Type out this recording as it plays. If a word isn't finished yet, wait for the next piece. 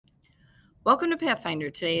Welcome to Pathfinder.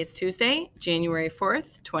 Today is Tuesday, January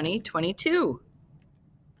 4th, 2022.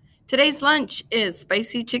 Today's lunch is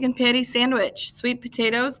spicy chicken patty sandwich, sweet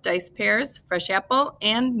potatoes, diced pears, fresh apple,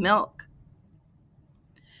 and milk.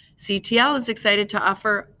 CTL is excited to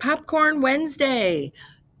offer Popcorn Wednesday.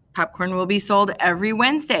 Popcorn will be sold every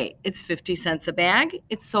Wednesday. It's 50 cents a bag.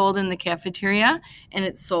 It's sold in the cafeteria, and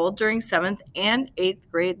it's sold during 7th and 8th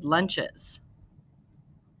grade lunches.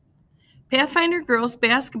 Pathfinder girls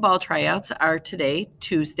basketball tryouts are today,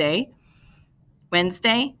 Tuesday,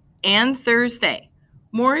 Wednesday, and Thursday.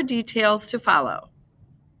 More details to follow.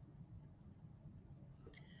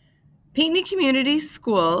 Pinckney Community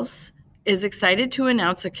Schools is excited to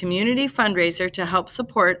announce a community fundraiser to help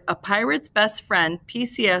support a Pirate's Best Friend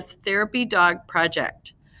PCS Therapy Dog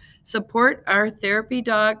Project. Support our Therapy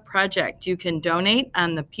Dog Project. You can donate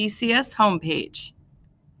on the PCS homepage.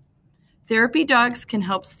 Therapy dogs can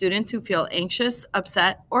help students who feel anxious,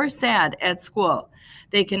 upset, or sad at school.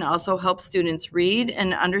 They can also help students read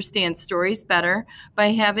and understand stories better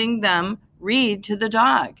by having them read to the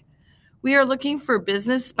dog. We are looking for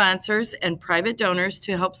business sponsors and private donors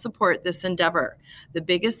to help support this endeavor. The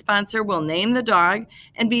biggest sponsor will name the dog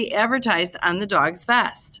and be advertised on the dog's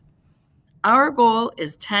vest. Our goal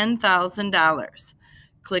is $10,000.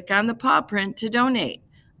 Click on the paw print to donate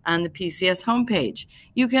on the PCS homepage.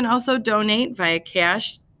 You can also donate via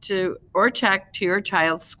cash or check to your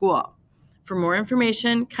child's school. For more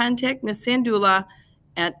information, contact Ms. Sandula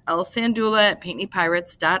at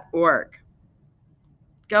lsandula@paintneypirates.org.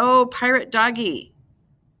 Go Pirate Doggy!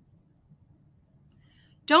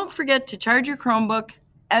 Don't forget to charge your Chromebook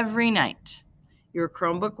every night. Your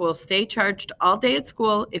Chromebook will stay charged all day at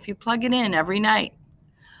school if you plug it in every night.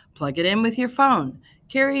 Plug it in with your phone.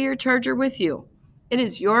 Carry your charger with you. It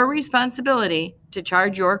is your responsibility to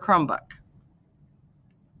charge your Chromebook.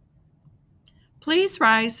 Please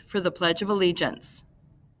rise for the Pledge of Allegiance.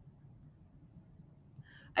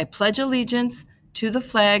 I pledge allegiance to the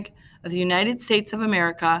flag of the United States of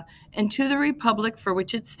America and to the republic for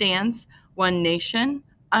which it stands, one nation,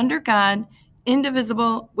 under God,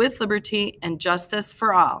 indivisible, with liberty and justice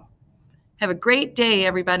for all. Have a great day,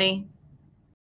 everybody.